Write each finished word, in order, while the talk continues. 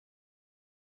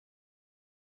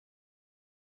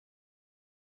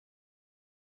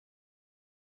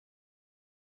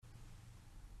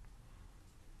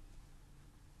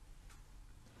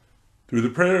Through the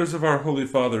prayers of our Holy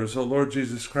Fathers, O Lord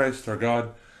Jesus Christ, our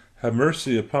God, have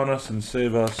mercy upon us and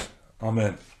save us.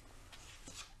 Amen.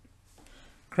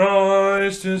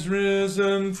 Christ is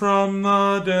risen from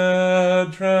the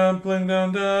dead, trampling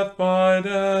down death by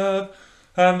death,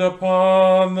 and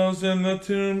upon those in the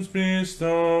tombs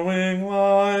bestowing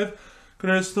life.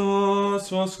 Christus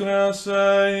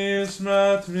voskreseis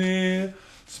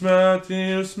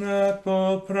smetis met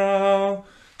poprav,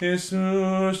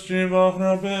 Jesus живо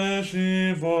храбе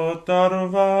живот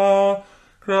даровал.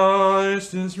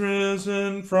 Christ is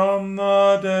risen from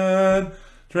the dead,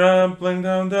 trampling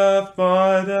down death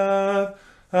by death,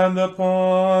 and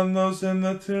upon those in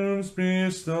the tombs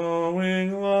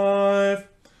bestowing life.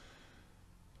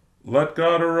 Let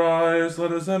God arise, let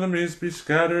his enemies be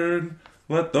scattered,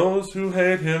 let those who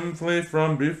hate him flee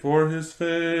from before his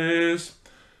face.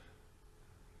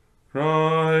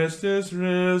 Christ is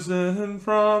risen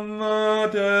from the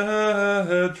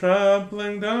dead,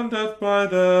 trampling down death by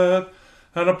death,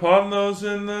 and upon those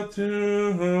in the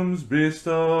tombs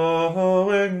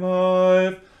bestowing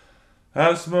life.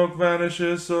 As smoke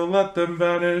vanishes, so let them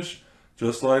vanish,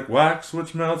 just like wax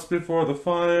which melts before the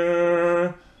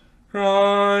fire.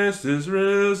 Christ is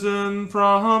risen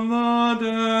from the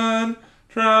dead,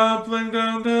 trampling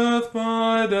down death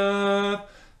by death,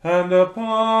 and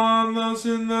upon those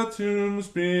in the tombs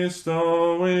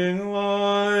bestowing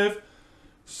life.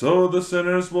 So the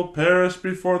sinners will perish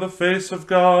before the face of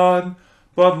God,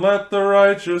 but let the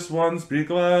righteous ones be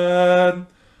glad.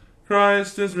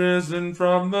 Christ is risen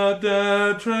from the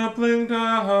dead, trampling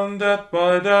down death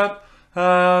by death,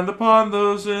 and upon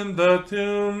those in the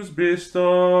tombs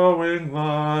bestowing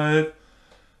life.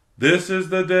 This is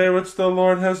the day which the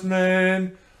Lord has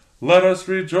made. Let us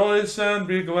rejoice and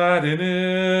be glad in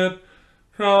it.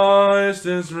 Christ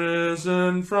is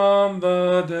risen from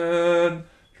the dead,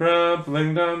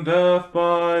 trampling down death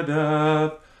by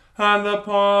death, and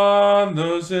upon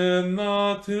those in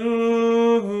the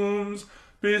tombs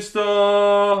bestowing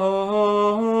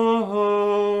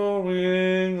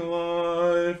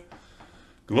life.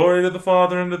 Glory to the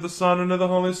Father, and to the Son, and to the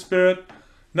Holy Spirit,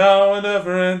 now and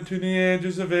ever, and to the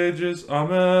ages of ages.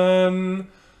 Amen.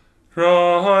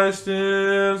 Christ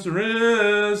is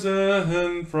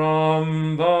risen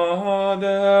from the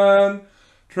dead,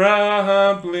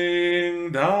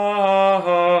 trampling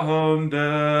down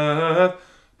death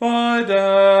by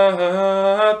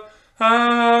death,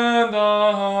 and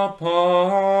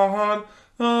upon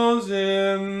those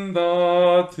in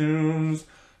the tombs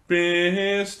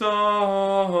bestowing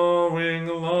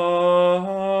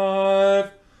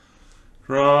life.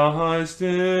 Christ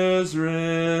is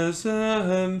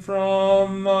risen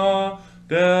from the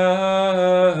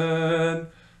dead,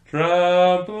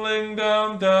 trampling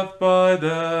down death by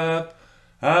death,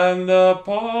 and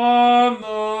upon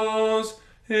those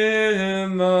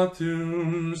in the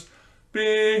tombs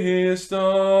bestowing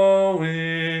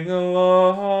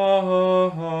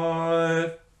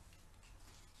life.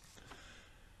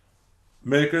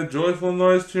 Make a joyful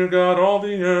noise to God, all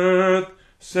the earth.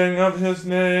 Sing of his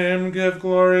name, give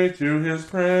glory to his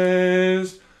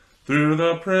praise. Through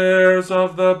the prayers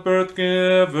of the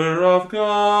birth-giver of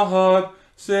God,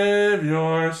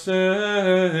 Savior,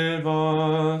 save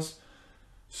us.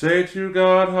 Say to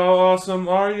God, how awesome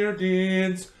are your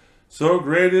deeds. So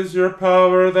great is your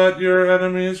power that your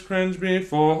enemies cringe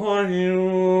before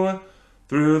you.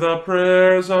 Through the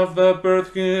prayers of the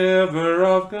birth-giver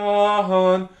of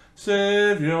God,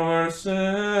 Savior,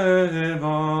 save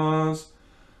us.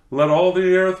 Let all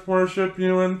the earth worship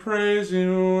you and praise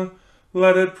you.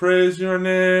 Let it praise your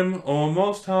name, O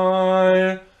Most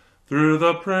High. Through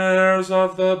the prayers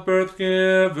of the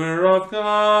birth-giver of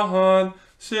God,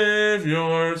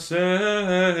 Savior,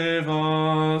 save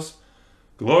us.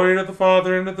 Glory to the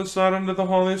Father, and to the Son, and to the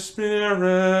Holy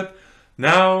Spirit,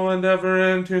 now and ever,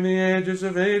 and to the ages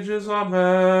of ages.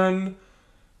 Amen.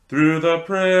 Through the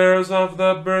prayers of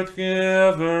the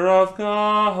birth-giver of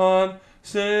God,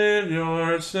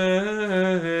 Savior,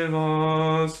 save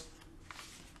us.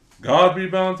 God be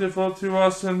bountiful to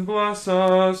us and bless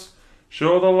us.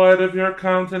 Show the light of your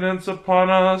countenance upon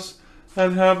us,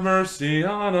 and have mercy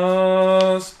on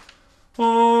us.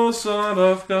 O Son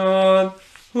of God,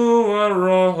 who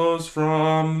arose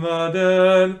from the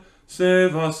dead,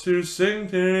 save us who sing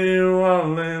to you,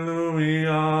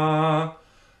 Alleluia.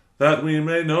 That we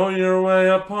may know your way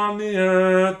upon the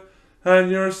earth,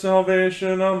 and your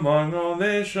salvation among all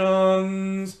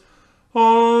nations.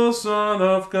 O Son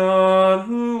of God,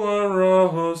 who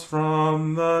arose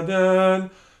from the dead,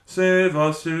 save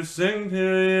us who sing to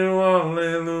you,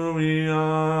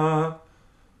 Alleluia.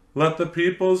 Let the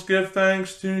peoples give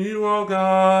thanks to you, O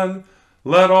God.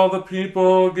 Let all the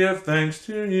people give thanks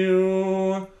to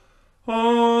you.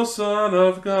 O Son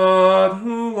of God,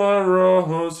 who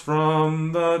arose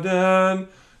from the dead,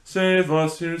 save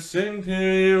us who sing to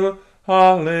you.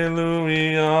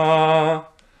 Hallelujah.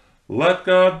 Let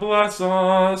God bless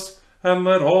us, and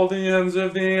let all the ends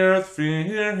of the earth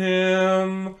fear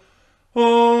him.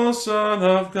 O Son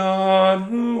of God,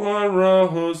 who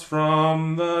arose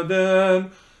from the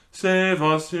dead, save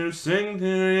us who sing to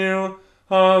you.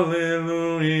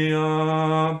 Hallelujah.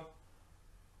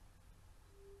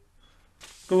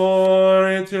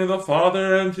 Glory to the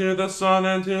Father, and to the Son,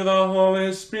 and to the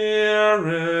Holy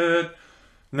Spirit,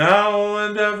 now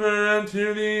and ever, and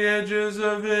to the ages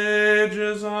of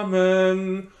ages.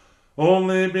 Amen.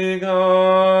 Only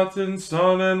begotten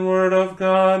Son and Word of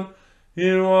God,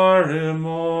 you are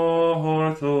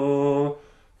immortal.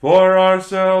 For our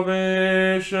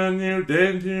salvation you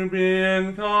deigned to be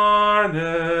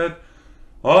incarnate,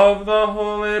 of the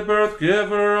holy birth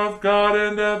giver of God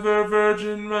and ever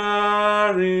Virgin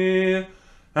Mary,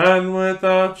 and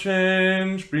without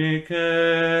change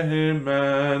became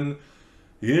man.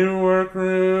 You were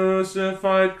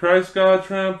crucified, Christ God,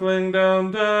 trampling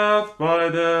down death by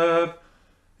death.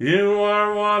 You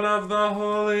are one of the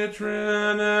Holy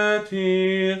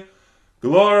Trinity,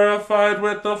 glorified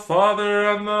with the Father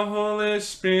and the Holy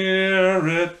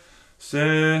Spirit.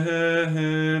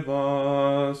 Save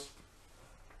us.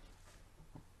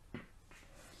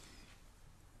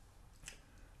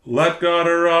 Let God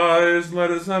arise, let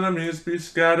his enemies be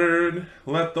scattered,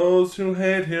 let those who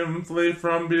hate him flee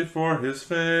from before his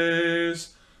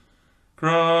face.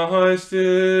 Christ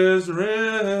is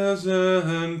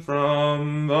risen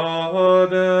from the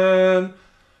dead,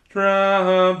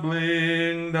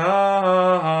 trampling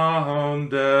down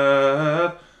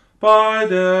death by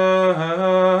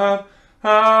death,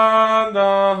 and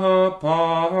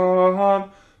upon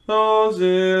those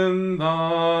in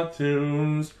the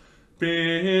tombs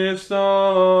bestowing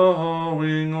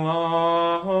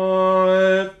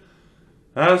life.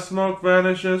 As smoke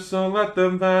vanishes, so let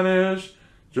them vanish,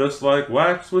 just like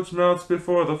wax which melts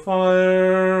before the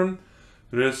fire.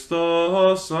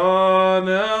 Christos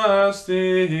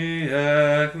anesti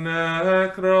ek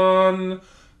nekron,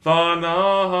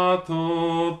 thanaton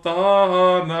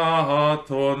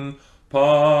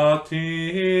patisas,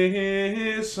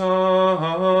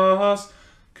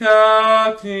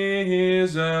 katizem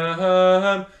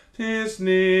tis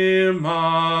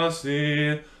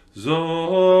nimasi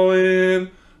zoin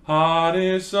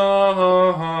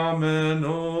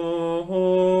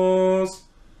harisamenos.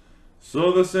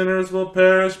 So the sinners will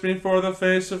perish before the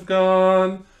face of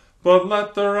God, but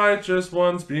let the righteous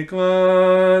ones be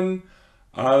glad.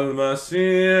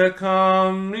 Al-Masih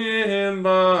kamin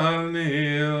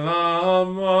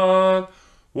balilamat,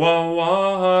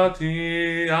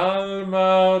 wawati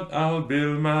al-maut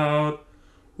al-bilmaut,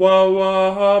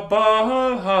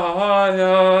 wawabal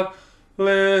hayat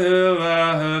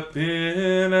lilatina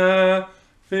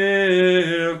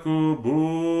fil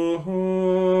kubur.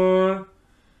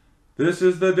 This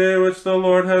is the day which the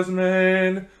Lord has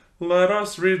made. Let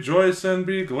us rejoice and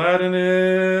be glad in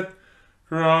it.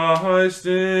 Christ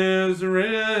is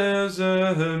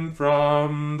risen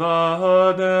from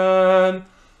the dead,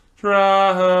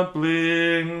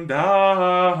 trampling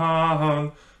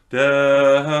down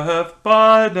death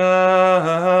by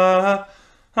death,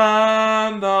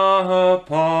 and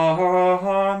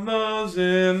upon those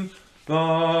in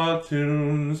the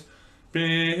tombs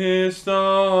bestowing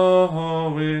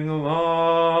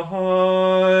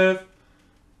life.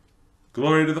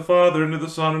 Glory to the Father, and to the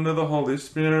Son, and to the Holy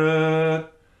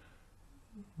Spirit.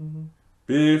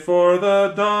 Before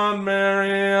the dawn,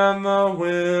 Mary and the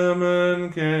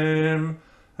women came,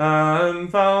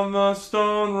 and found the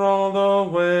stone rolled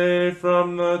away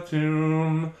from the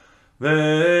tomb.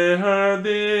 They heard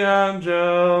the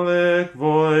angelic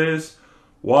voice,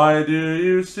 "Why do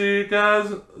you seek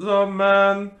as a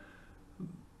man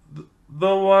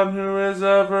the one who is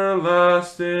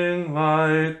everlasting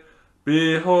light?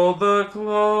 Behold the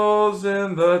clothes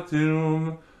in the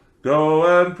tomb. Go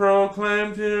and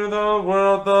proclaim to the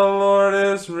world, the Lord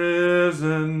is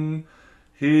risen.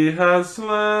 He has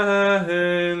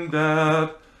slain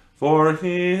death, for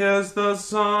he is the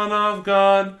Son of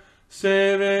God,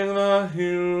 saving the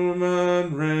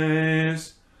human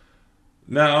race,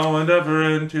 now and ever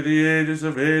into the ages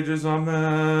of ages.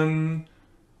 Amen.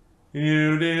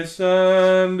 You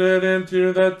descended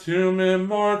into the tomb,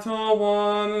 immortal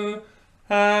one,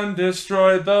 and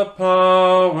destroyed the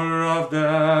power of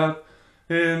death.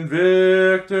 In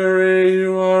victory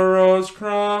you arose,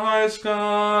 Christ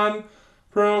God,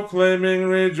 proclaiming,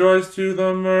 rejoice to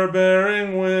the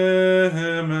myrrh-bearing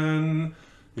women.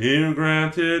 You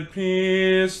granted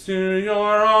peace to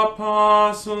your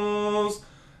apostles,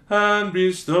 and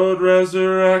bestowed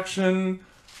resurrection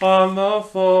on the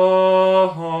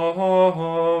fallen.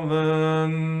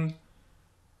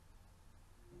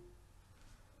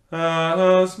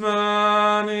 As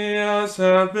many as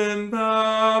have been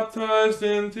baptized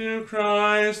into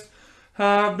Christ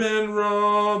have been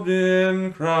robed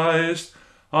in Christ.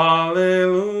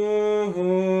 Alleluia.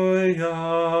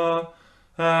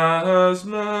 As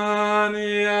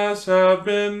many as have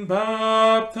been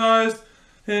baptized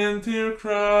into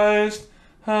Christ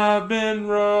have been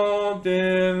robed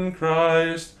in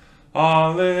Christ.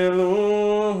 Alleluia.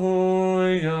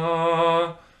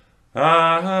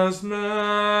 As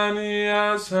many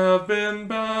as have been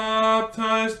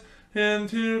baptized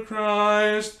into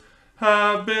Christ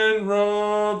have been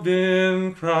robed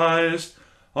in Christ.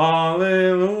 Alleluia.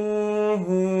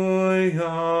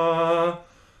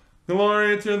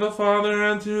 Glory to the Father,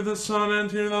 and to the Son, and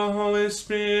to the Holy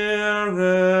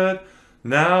Spirit,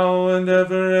 now and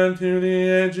ever, and to the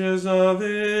ages of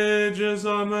ages.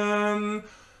 Amen.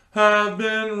 Have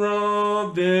been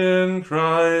robed in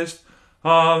Christ.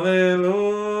 Alleluia.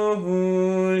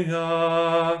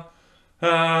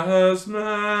 As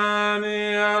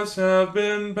many as have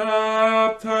been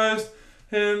baptized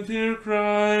into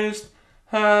Christ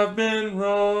have been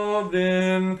robed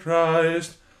in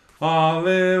Christ.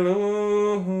 Alleluia.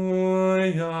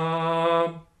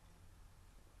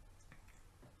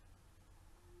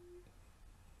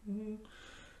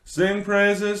 Sing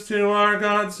praises to our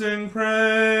God, sing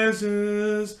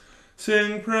praises.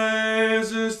 Sing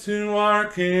praises to our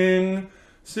King,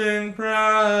 sing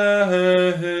praises.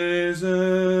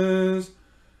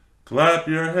 Clap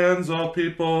your hands, all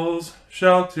peoples,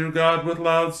 shout to God with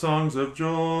loud songs of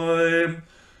joy.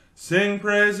 Sing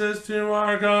praises to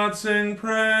our God, sing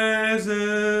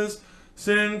praises.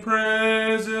 Sing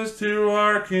praises to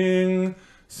our King,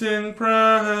 sing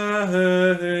praises.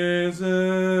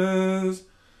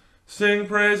 Sing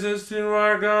praises to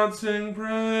our God, sing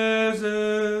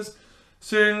praises.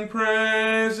 Sing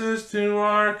praises to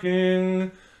our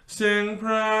King, sing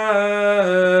praises.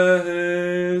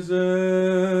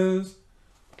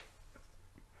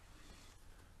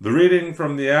 The reading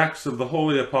from the Acts of the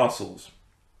Holy Apostles.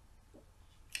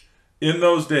 In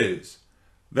those days,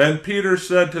 then Peter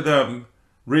said to them,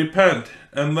 Repent,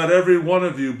 and let every one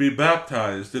of you be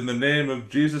baptized in the name of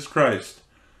Jesus Christ,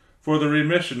 for the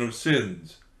remission of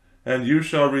sins, and you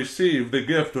shall receive the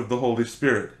gift of the Holy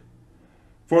Spirit.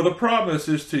 For the promise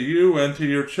is to you and to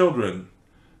your children,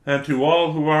 and to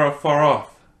all who are afar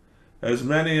off, as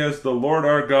many as the Lord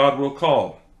our God will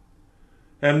call.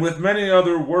 And with many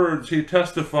other words he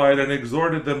testified and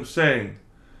exhorted them, saying,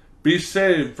 Be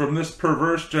saved from this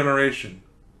perverse generation.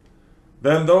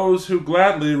 Then those who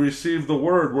gladly received the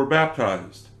word were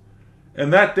baptized,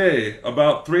 and that day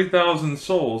about 3,000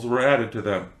 souls were added to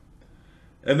them.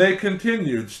 And they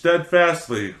continued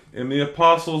steadfastly in the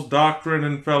apostles' doctrine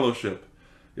and fellowship,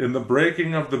 in the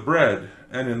breaking of the bread,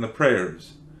 and in the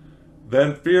prayers.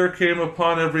 Then fear came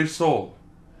upon every soul,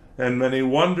 and many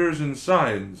wonders and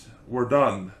signs were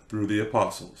done through the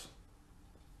apostles.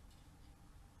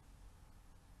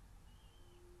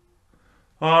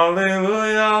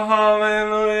 Alleluia,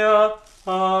 alleluia,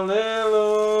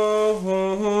 alleluia.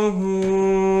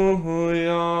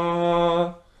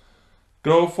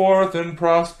 Go forth and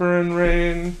prosper and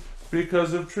reign,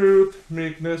 because of truth,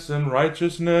 meekness, and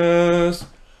righteousness.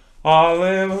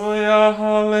 Alleluia,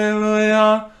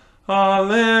 alleluia,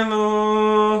 alleluia.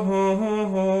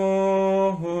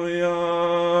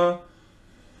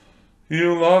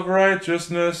 You love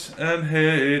righteousness and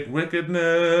hate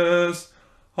wickedness.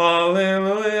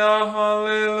 Alleluia,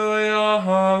 alleluia,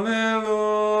 alleluia.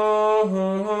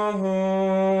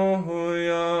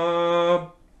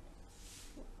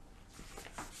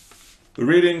 The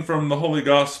reading from the Holy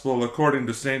Gospel according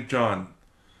to St. John.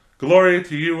 Glory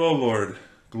to you, O Lord.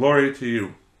 Glory to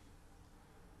you.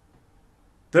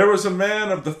 There was a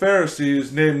man of the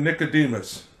Pharisees named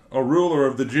Nicodemus, a ruler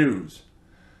of the Jews.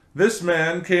 This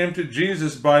man came to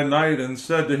Jesus by night and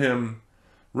said to him,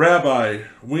 Rabbi,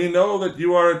 we know that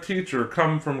you are a teacher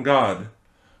come from God,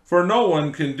 for no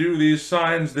one can do these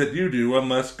signs that you do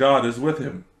unless God is with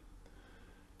him.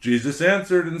 Jesus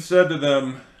answered and said to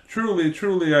them, Truly,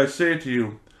 truly, I say to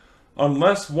you,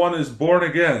 unless one is born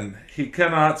again, he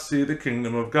cannot see the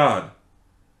kingdom of God.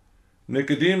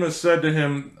 Nicodemus said to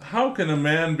him, How can a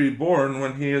man be born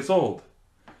when he is old?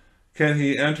 Can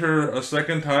he enter a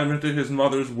second time into his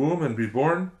mother's womb and be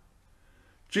born?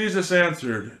 Jesus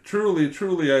answered, Truly,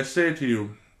 truly, I say to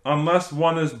you, unless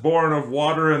one is born of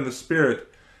water and the Spirit,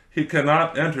 he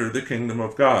cannot enter the kingdom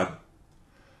of God.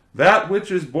 That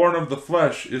which is born of the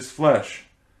flesh is flesh,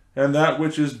 and that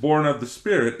which is born of the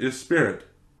Spirit is spirit.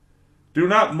 Do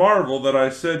not marvel that I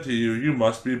said to you, you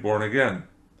must be born again.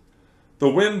 The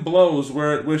wind blows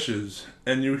where it wishes,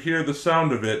 and you hear the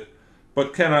sound of it,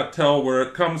 but cannot tell where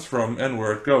it comes from and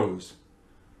where it goes.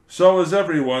 So is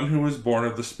everyone who is born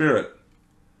of the Spirit.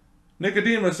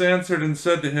 Nicodemus answered and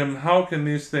said to him, How can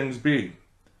these things be?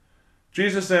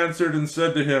 Jesus answered and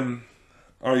said to him,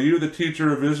 Are you the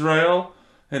teacher of Israel,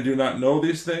 and do not know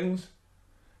these things?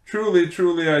 Truly,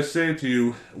 truly, I say to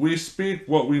you, we speak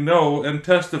what we know and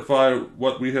testify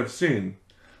what we have seen,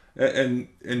 and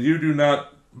you do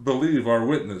not believe our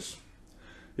witness.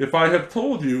 If I have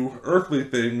told you earthly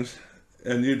things,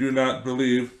 and you do not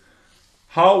believe,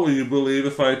 how will you believe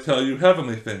if I tell you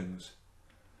heavenly things?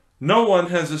 No one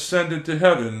has ascended to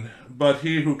heaven but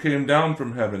he who came down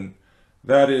from heaven,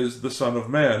 that is, the Son of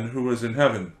Man who is in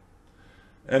heaven.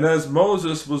 And as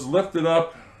Moses lifted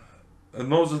up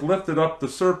the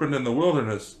serpent in the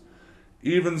wilderness,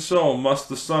 even so must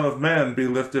the Son of Man be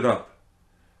lifted up,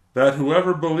 that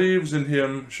whoever believes in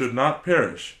him should not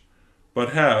perish,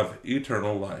 but have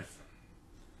eternal life.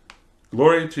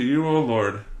 Glory to you, O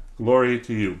Lord, glory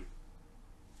to you.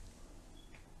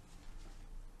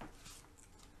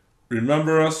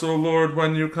 Remember us, O Lord,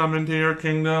 when you come into your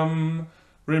kingdom.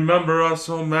 Remember us,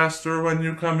 O Master, when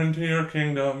you come into your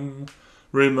kingdom.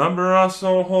 Remember us,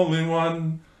 O Holy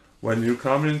One, when you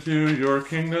come into your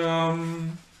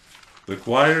kingdom. The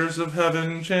choirs of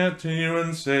heaven chant to you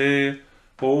and say,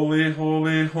 Holy,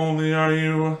 holy, holy are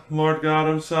you, Lord God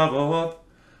of Sabaoth.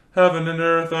 Heaven and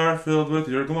earth are filled with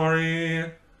your glory.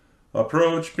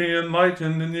 Approach, be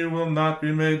enlightened, and you will not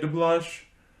be made to blush.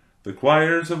 The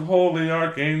choirs of holy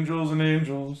archangels and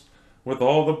angels, with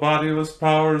all the bodiless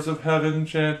powers of heaven,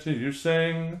 chant to you,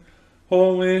 saying,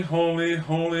 Holy, holy,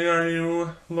 holy are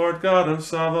you, Lord God of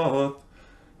Sabaoth.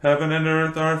 Heaven and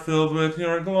earth are filled with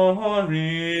your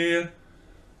glory.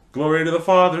 Glory to the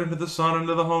Father, and to the Son, and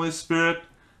to the Holy Spirit,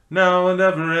 now and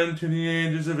ever, and to the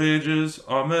ages of ages.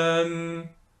 Amen.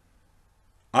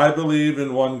 I believe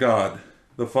in one God,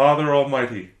 the Father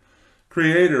Almighty,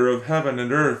 creator of heaven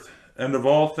and earth, and of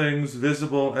all things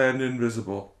visible and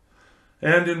invisible,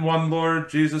 and in one Lord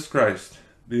Jesus Christ,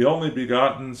 the only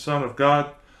begotten Son of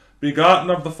God, begotten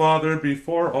of the Father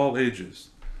before all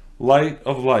ages, light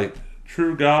of light,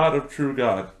 true God of true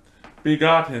God,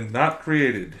 begotten, not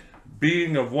created,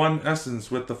 being of one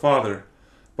essence with the Father,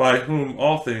 by whom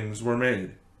all things were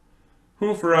made,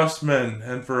 who for us men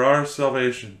and for our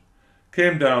salvation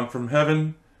came down from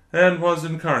heaven, and was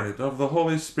incarnate of the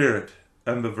Holy Spirit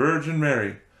and the Virgin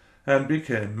Mary, and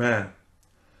became man,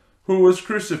 who was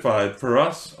crucified for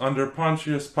us under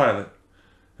Pontius Pilate,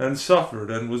 and suffered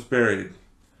and was buried.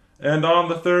 And on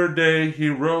the third day he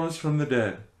rose from the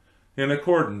dead, in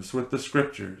accordance with the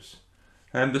Scriptures,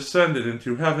 and descended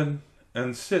into heaven,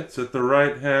 and sits at the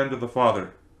right hand of the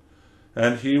Father.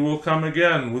 And he will come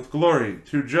again with glory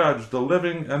to judge the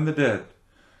living and the dead,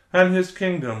 and his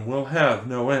kingdom will have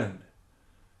no end.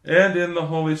 And in the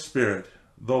Holy Spirit,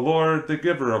 the Lord, the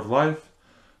giver of life,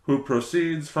 who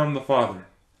proceeds from the Father,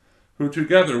 who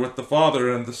together with the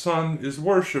Father and the Son is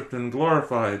worshipped and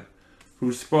glorified,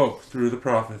 who spoke through the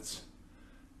prophets.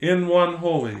 In one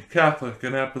holy, Catholic,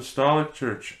 and Apostolic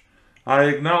Church, I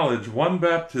acknowledge one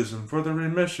baptism for the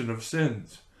remission of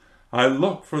sins. I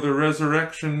look for the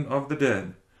resurrection of the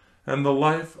dead, and the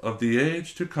life of the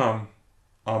age to come.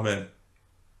 Amen.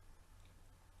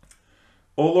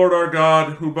 O Lord our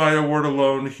God, who by a word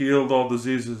alone healed all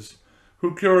diseases,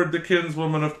 who cured the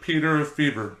kinswoman of Peter of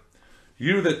fever,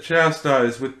 you that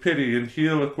chastise with pity and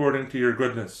heal according to your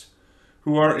goodness,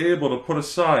 who are able to put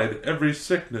aside every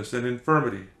sickness and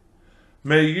infirmity,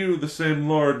 may you, the same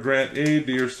Lord, grant aid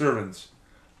to your servants,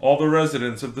 all the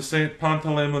residents of the St.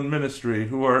 Panteleimon Ministry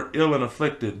who are ill and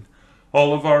afflicted,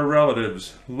 all of our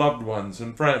relatives, loved ones,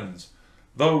 and friends,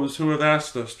 those who have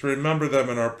asked us to remember them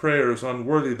in our prayers,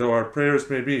 unworthy though our prayers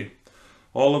may be,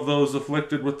 all of those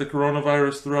afflicted with the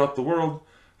coronavirus throughout the world,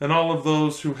 and all of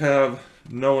those who have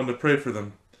no one to pray for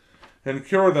them, and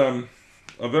cure them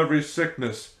of every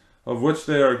sickness of which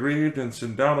they are grieved, and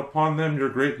send down upon them your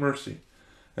great mercy.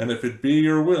 And if it be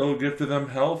your will, give to them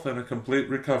health and a complete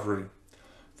recovery.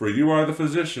 For you are the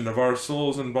physician of our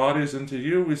souls and bodies, and to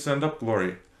you we send up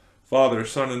glory, Father,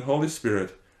 Son, and Holy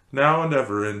Spirit, now and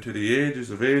ever, and to the ages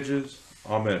of ages.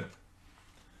 Amen.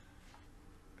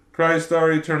 Christ,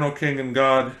 our eternal King and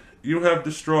God, you have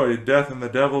destroyed death and the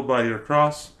devil by your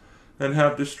cross, and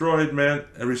have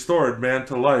restored man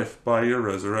to life by your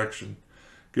resurrection.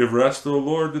 Give rest, O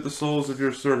Lord, to the souls of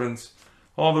your servants,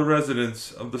 all the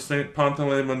residents of the St.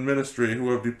 Panteleimon Ministry who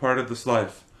have departed this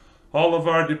life, all of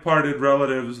our departed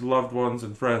relatives, loved ones,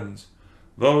 and friends,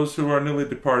 those who are newly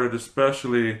departed,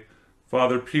 especially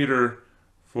Father Peter,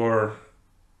 for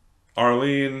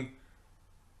Arlene,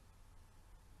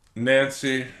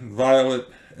 Nancy, Violet,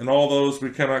 and all those we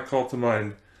cannot call to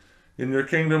mind. In your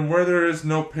kingdom where there is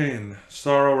no pain,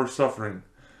 sorrow, or suffering,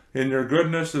 in your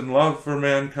goodness and love for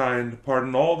mankind,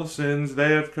 pardon all the sins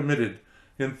they have committed,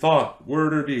 in thought,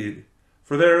 word, or deed.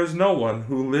 For there is no one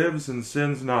who lives and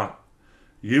sins not.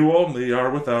 You only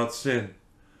are without sin.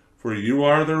 For you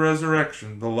are the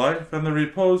resurrection, the life, and the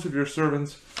repose of your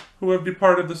servants who have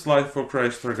departed this life, O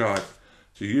Christ our God.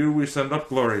 To you we send up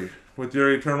glory, with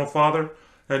your eternal Father,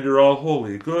 and your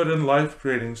all-holy, good, and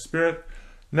life-creating Spirit,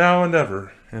 now and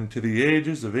ever, and to the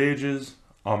ages of ages.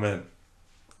 Amen.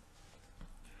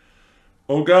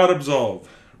 O God, absolve,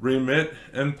 remit,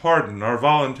 and pardon our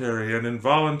voluntary and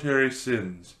involuntary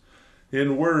sins,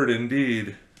 in word and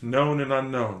deed, known and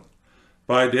unknown,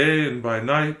 by day and by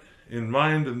night, in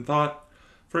mind and thought.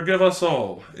 Forgive us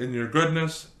all, in your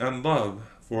goodness and love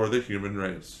for the human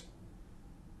race.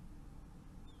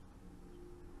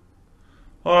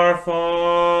 Our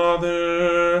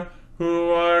Father, who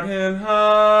art in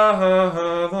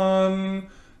heaven,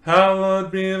 hallowed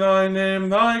be thy name,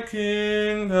 thy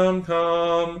kingdom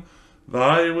come.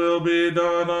 Thy will be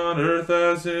done on earth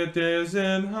as it is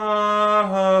in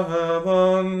heaven.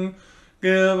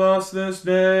 Give us this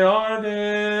day our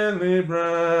daily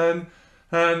bread,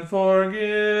 and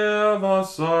forgive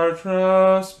us our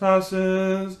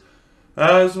trespasses,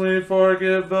 as we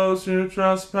forgive those who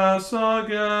trespass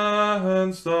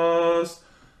against us.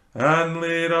 And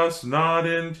lead us not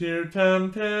into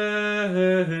temptation,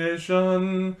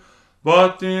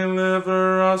 but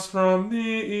deliver us from the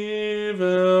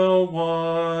evil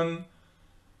one.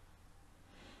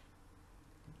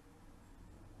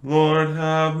 Lord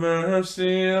have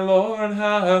mercy, Lord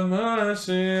have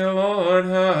mercy, Lord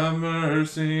have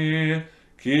mercy.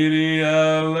 Kyrie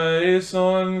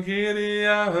eleison, Kyrie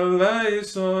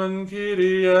eleison,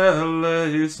 Kyrie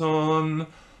eleison.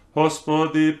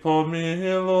 Hospodi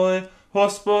pomiloi,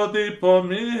 Hospodi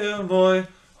pomiloi,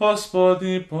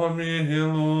 Hospodi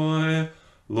pomiloi.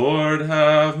 Lord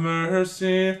have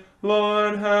mercy,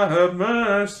 Lord have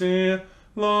mercy,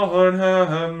 Lord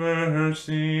have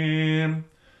mercy.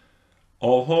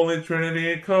 All Holy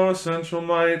Trinity, co-essential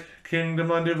might,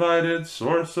 kingdom undivided,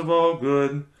 source of all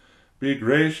good, be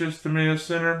gracious to me a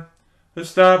sinner,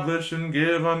 establish and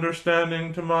give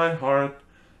understanding to my heart,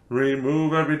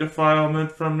 remove every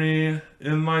defilement from me,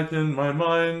 enlighten my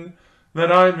mind,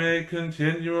 that I may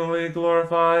continually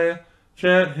glorify,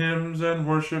 chant hymns, and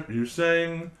worship you,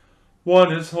 saying,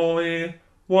 One is holy,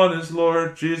 one is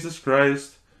Lord Jesus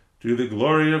Christ, to the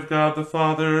glory of God the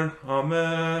Father.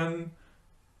 Amen.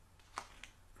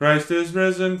 Christ is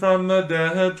risen from the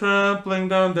dead, trampling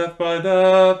down death by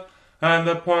death, and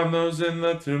upon those in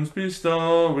the tombs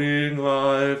bestowing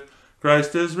life.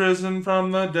 Christ is risen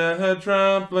from the dead,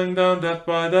 trampling down death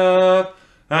by death,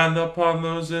 and upon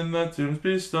those in the tombs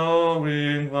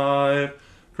bestowing life.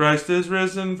 Christ is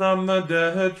risen from the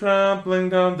dead, trampling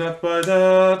down death by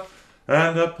death,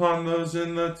 and upon those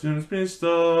in the tombs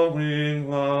bestowing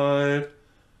life.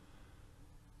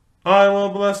 I will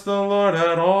bless the Lord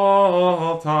at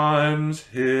all times.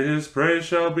 His praise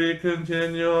shall be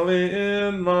continually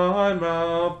in my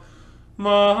mouth.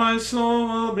 My soul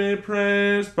will be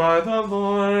praised by the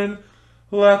Lord.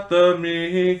 Let the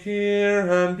meek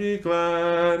hear and be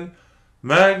glad.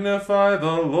 Magnify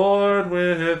the Lord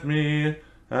with me,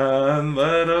 and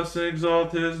let us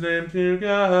exalt his name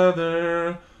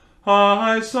together.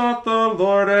 I sought the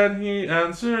Lord, and he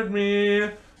answered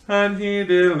me, and he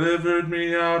delivered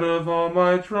me out of all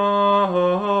my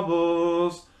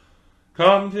troubles.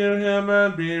 Come to him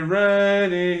and be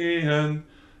radiant,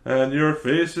 and your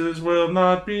faces will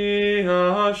not be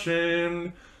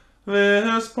ashamed.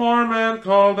 This poor man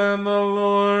called, and the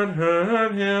Lord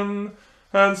heard him,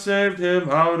 and saved him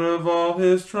out of all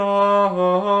his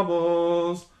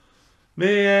troubles. The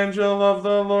angel of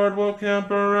the Lord will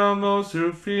camp around those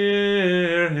who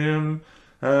fear him,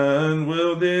 and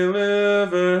will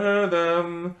deliver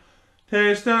them.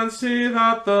 Taste and see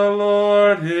that the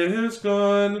Lord is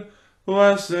good.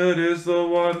 Blessed is the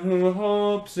one who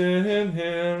hopes in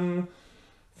him.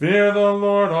 Fear the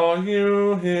Lord, all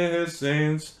you his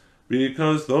saints,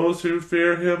 because those who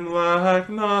fear him lack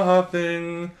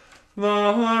nothing.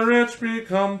 The rich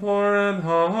become poor and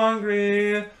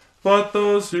hungry, but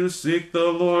those who seek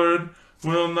the Lord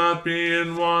will not be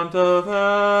in want of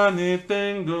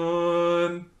anything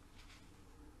good.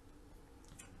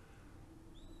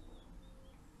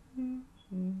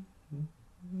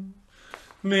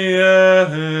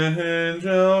 The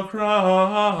angel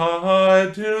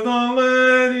cried to the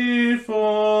Lady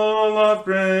full of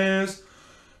grace,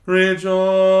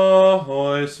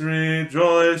 Rejoice,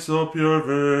 rejoice, O pure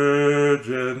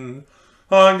Virgin.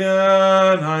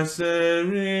 Again I say,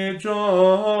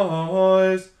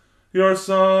 rejoice. Your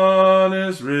Son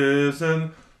is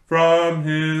risen from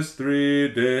his 3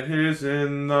 days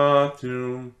in the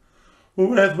tomb.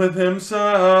 With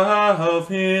himself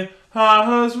he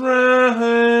has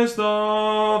raised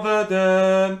all the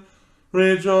dead.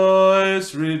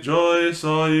 Rejoice, rejoice,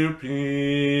 all you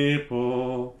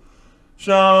people.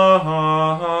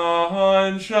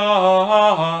 Shine,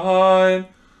 shine,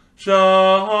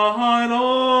 shine,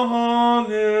 O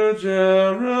New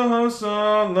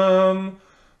Jerusalem.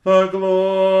 The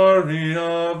glory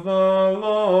of the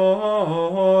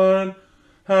Lord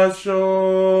has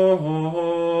shone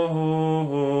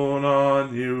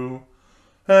on you.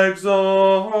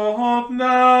 Exalt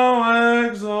now,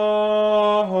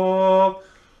 exalt,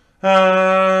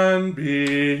 and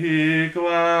be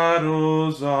glad,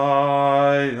 O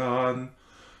Zion.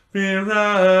 Be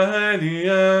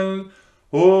radiant,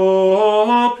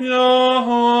 O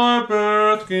pure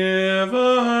birth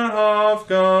giver of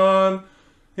God,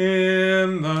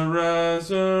 in the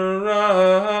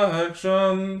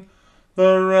resurrection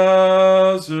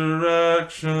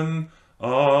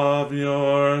of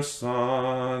your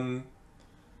Son.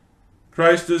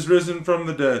 Christ is risen from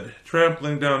the dead,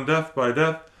 trampling down death by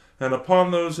death, and upon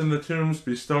those in the tombs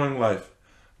bestowing life.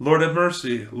 Lord have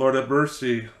mercy, Lord have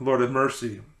mercy, Lord have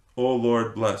mercy. O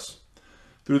Lord, bless.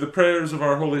 Through the prayers of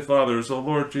our holy fathers, O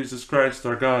Lord Jesus Christ,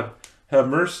 our God, have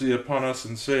mercy upon us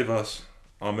and save us.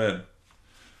 Amen.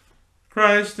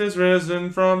 Christ is risen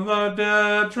from the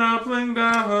dead, trampling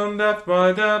down death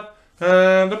by death,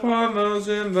 and upon those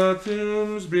in the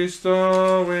tombs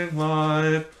bestowing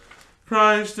life.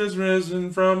 Christ is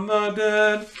risen from the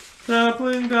dead,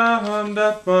 trampling down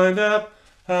death by death,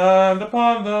 and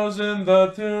upon those in the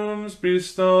tombs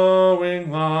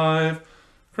bestowing life.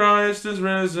 Christ is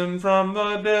risen from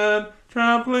the dead,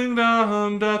 trampling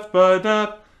down death by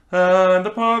death, and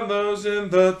upon those in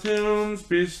the tombs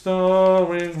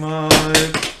bestowing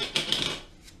life.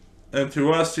 And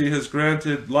to us he has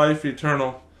granted life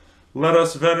eternal. Let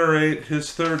us venerate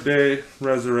his 3rd day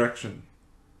resurrection.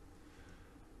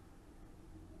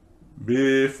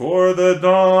 Before the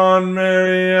dawn,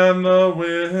 Mary and the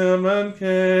women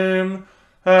came,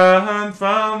 and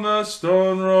found the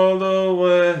stone rolled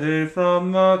away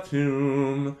from the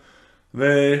tomb.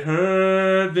 They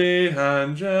heard the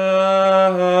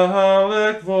angelic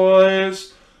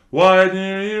voice, Why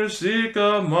do you seek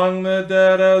among the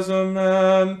dead as a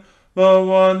man, the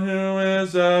one who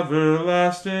is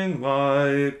everlasting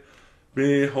light?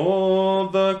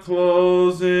 Behold the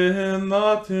clothes in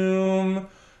the tomb.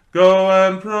 Go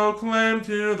and proclaim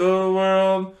to the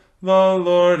world, the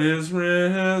Lord is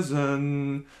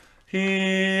risen.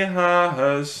 He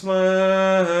has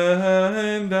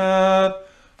slain death,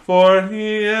 for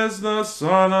he is the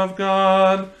Son of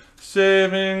God,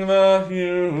 saving the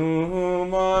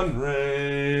human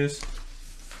race.